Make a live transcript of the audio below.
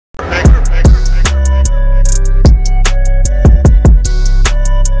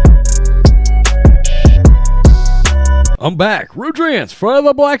I'm back. Rudrance for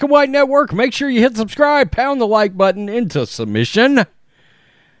the Black and White Network. Make sure you hit subscribe, pound the like button into submission.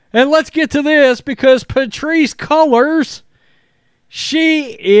 And let's get to this because Patrisse Cullors,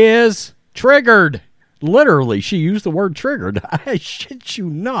 she is triggered. Literally, she used the word triggered. I shit you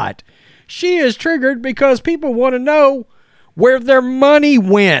not. She is triggered because people want to know where their money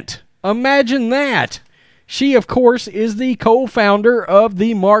went. Imagine that. She, of course, is the co-founder of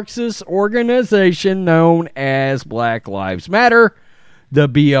the Marxist organization known as Black Lives Matter, the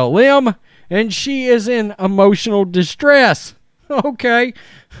BLM, and she is in emotional distress. Okay.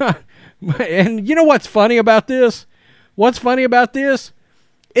 And you know what's funny about this? What's funny about this?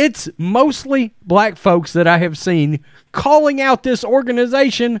 It's mostly black folks that I have seen calling out this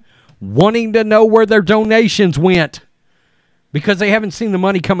organization, wanting to know where their donations went because they haven't seen the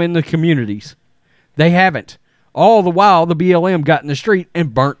money come in the communities. They haven't. All the while, the BLM got in the street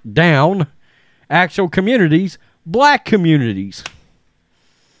and burnt down actual communities, black communities.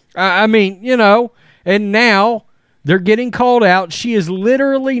 I mean, you know, and now they're getting called out. She is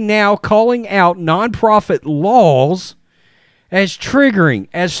literally now calling out nonprofit laws as triggering,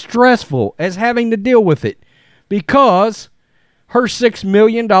 as stressful, as having to deal with it because her $6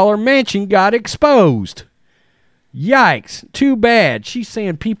 million mansion got exposed. Yikes. Too bad. She's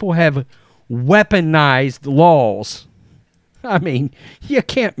saying people have weaponized laws. I mean, you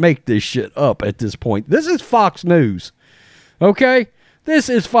can't make this shit up at this point. This is Fox News. Okay? This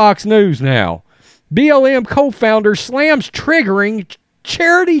is Fox News now. BLM co-founder slams triggering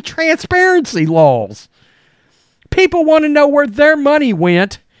charity transparency laws. People want to know where their money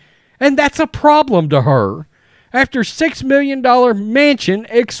went, and that's a problem to her. After $6 million mansion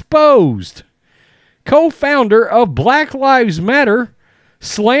exposed. Co-founder of Black Lives Matter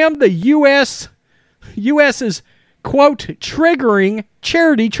slammed the U.S.'s, quote, triggering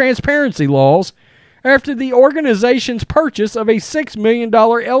charity transparency laws after the organization's purchase of a $6 million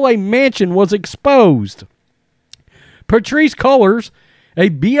L.A. mansion was exposed. Patrisse Cullors,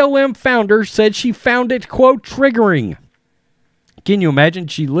 a BLM founder, said she found it, quote, triggering. Can you imagine?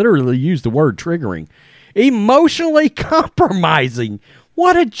 She literally used the word triggering. Emotionally compromising.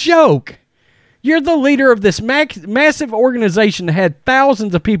 What a joke. You're the leader of this massive organization that had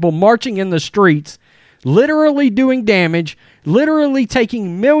thousands of people marching in the streets, literally doing damage, literally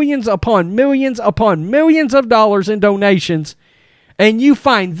taking millions upon millions upon millions of dollars in donations, and you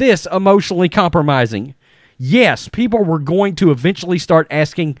find this emotionally compromising. Yes, people were going to eventually start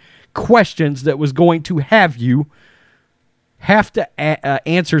asking questions that was going to have you have to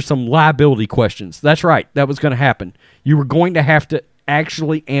answer some liability questions. That's right. That was going to happen. You were going to have to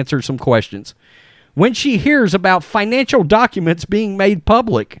actually answer some questions. When she hears about financial documents being made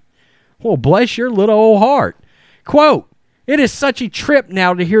public, well, bless your little old heart. Quote, it is such a trip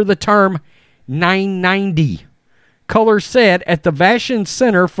now to hear the term 990, Cullors said at the Vashon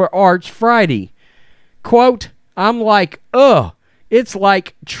Center for Arts Friday. Quote, I'm like, it's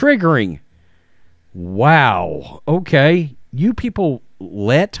like triggering. Wow. Okay. You people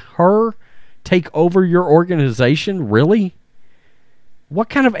let her take over your organization? Really? What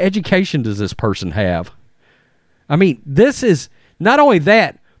kind of education does this person have? I mean, this is not only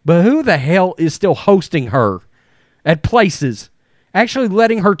that, but who the hell is still hosting her at places, actually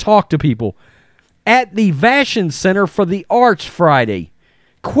letting her talk to people at the Vashon Center for the Arts Friday?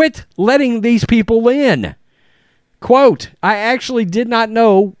 Quit letting these people in. Quote, I actually did not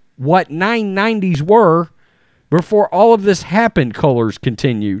know what 990s were before all of this happened, Cullors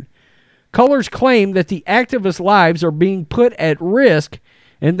continued. Cullors claimed that the activists' lives are being put at risk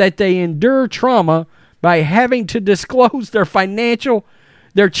and that they endure trauma by having to disclose their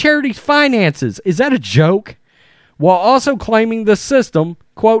charity's finances. Is that a joke? While also claiming the system,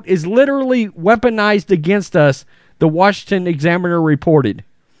 quote, is literally weaponized against us, the Washington Examiner reported.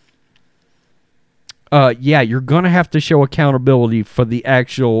 Yeah, you're going to have to show accountability for the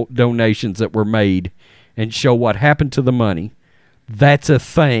actual donations that were made and show what happened to the money. That's a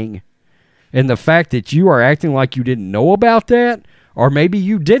thing. And the fact that you are acting like you didn't know about that, or maybe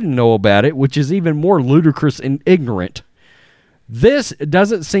you didn't know about it, which is even more ludicrous and ignorant. This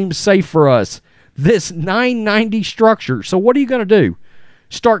doesn't seem safe for us. This 990 structure. So what are you going to do?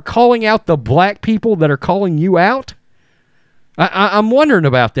 Start calling out the black people that are calling you out? I'm wondering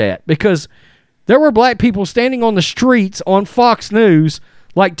about that because there were black people standing on the streets on Fox News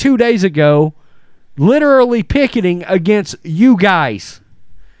like 2 days ago, literally picketing against you guys.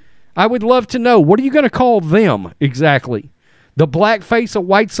 I would love to know, what are you going to call them exactly? The black face of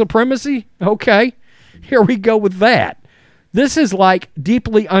white supremacy? Okay, here we go with that. This is like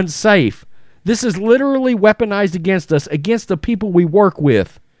deeply unsafe. This is literally weaponized against us, against the people we work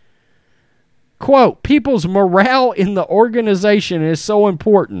with. Quote, people's morale in the organization is so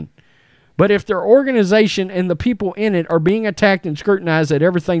important. But if their organization and the people in it are being attacked and scrutinized at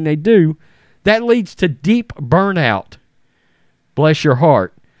everything they do, that leads to deep burnout. Bless your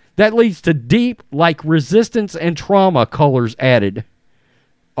heart. That leads to deep, like, resistance and trauma, Cullors added.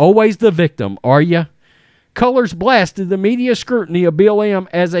 Always the victim, are you? Cullors blasted the media scrutiny of BLM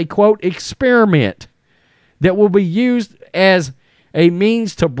as a, quote, experiment that will be used as a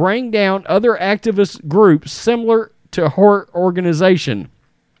means to bring down other activist groups similar to her organization.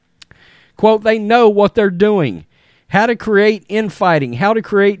 Quote, they know what they're doing, how to create infighting, how to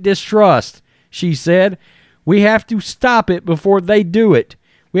create distrust, she said. We have to stop it before they do it.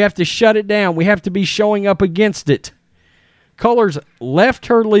 We have to shut it down. We have to be showing up against it. Cullors left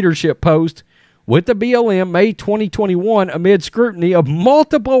her leadership post with the BLM May 2021 amid scrutiny of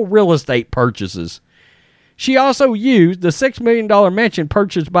multiple real estate purchases. She also used the $6 million mansion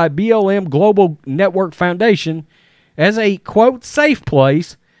purchased by BLM Global Network Foundation as a, quote, safe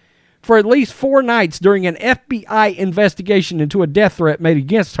place for at least 4 nights during an FBI investigation into a death threat made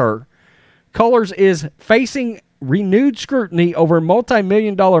against her. Cullors is facing renewed scrutiny over a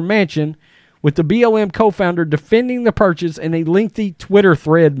multi-million-dollar mansion, with the BLM co-founder defending the purchase in a lengthy Twitter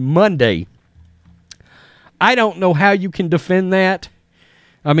thread Monday. I don't know how you can defend that.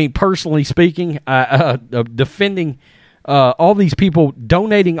 I mean, personally speaking, defending all these people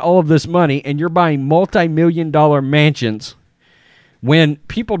donating all of this money, and you're buying multi-million-dollar mansions when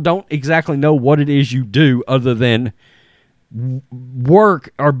people don't exactly know what it is you do other than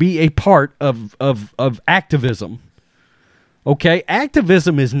work or be a part of activism. Okay,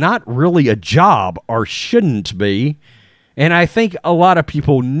 activism is not really a job, or shouldn't be, and I think a lot of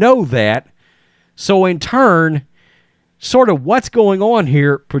people know that. So in turn, sort of what's going on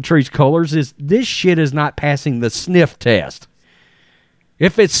here, Patrisse Cullors, is this shit is not passing the sniff test.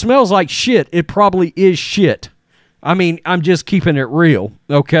 If it smells like shit, it probably is shit. I mean, I'm just keeping it real,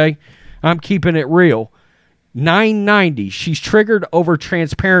 okay? I'm keeping it real. 990, she's triggered over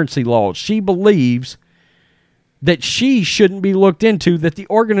transparency laws. She believes that she shouldn't be looked into, that the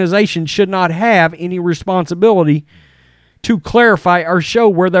organization should not have any responsibility to clarify or show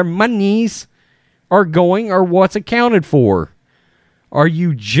where their monies are going or what's accounted for. Are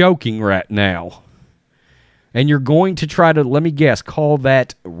you joking right now? And you're going to try to, let me guess, call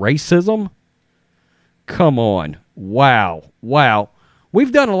that racism? Come on. Wow. Wow.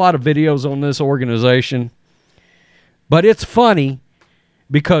 We've done a lot of videos on this organization, but it's funny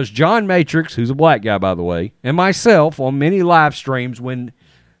because John Matrix, who's a black guy, by the way, and myself on many live streams when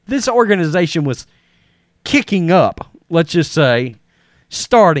this organization was kicking up, let's just say,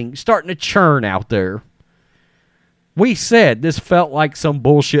 starting to churn out there, we said this felt like some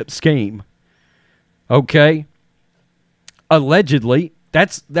bullshit scheme. Okay? Allegedly,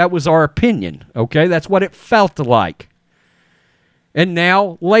 that was our opinion. Okay? That's what it felt like. And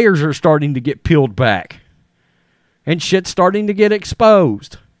now layers are starting to get peeled back. And shit's starting to get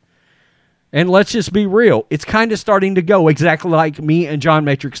exposed. And let's just be real. It's kind of starting to go exactly like me and John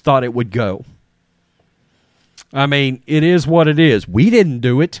Matrix thought it would go. I mean, it is what it is. We didn't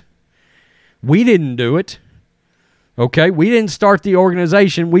do it. We didn't do it. Okay? We didn't start the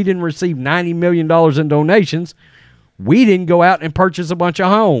organization. We didn't receive $90 million in donations. We didn't go out and purchase a bunch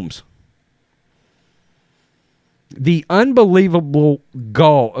of homes. The unbelievable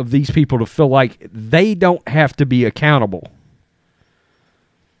gall of these people to feel like they don't have to be accountable.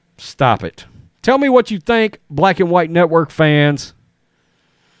 Stop it. Tell me what you think, Black and White Network fans.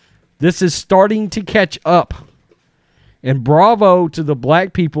 This is starting to catch up. And bravo to the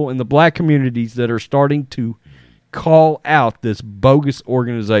black people in the black communities that are starting to call out this bogus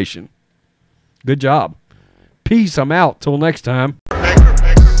organization. Good job. Peace. I'm out. Till next time.